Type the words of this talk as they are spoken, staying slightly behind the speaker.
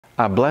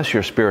I bless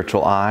your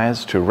spiritual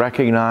eyes to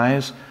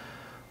recognize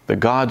the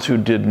gods who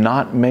did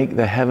not make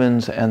the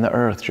heavens and the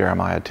earth,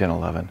 Jeremiah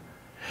 10:11.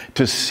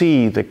 To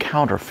see the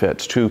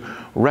counterfeits, to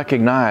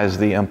recognize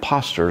the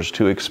impostors,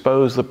 to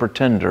expose the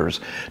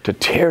pretenders, to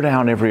tear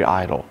down every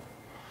idol.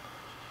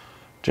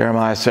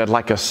 Jeremiah said,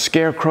 like a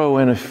scarecrow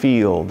in a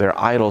field, their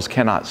idols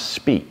cannot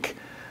speak.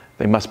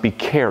 They must be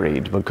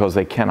carried because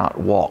they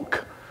cannot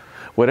walk.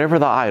 Whatever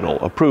the idol,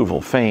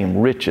 approval, fame,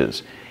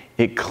 riches,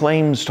 it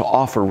claims to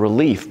offer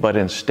relief, but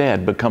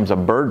instead becomes a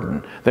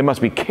burden. They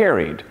must be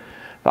carried.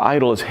 The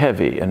idol is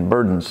heavy and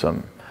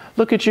burdensome.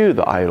 Look at you,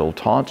 the idol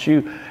taunts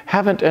you.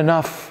 Haven't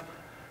enough.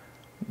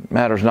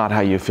 Matters not how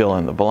you fill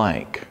in the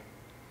blank.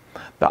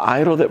 The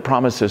idol that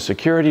promises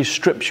security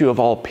strips you of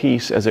all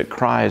peace as it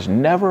cries,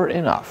 never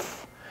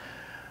enough.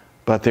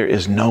 But there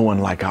is no one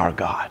like our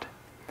God.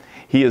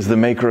 He is the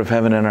maker of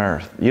heaven and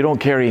earth. You don't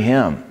carry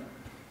Him.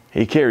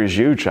 He carries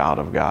you, child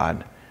of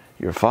God.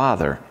 Your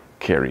Father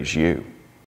carries you.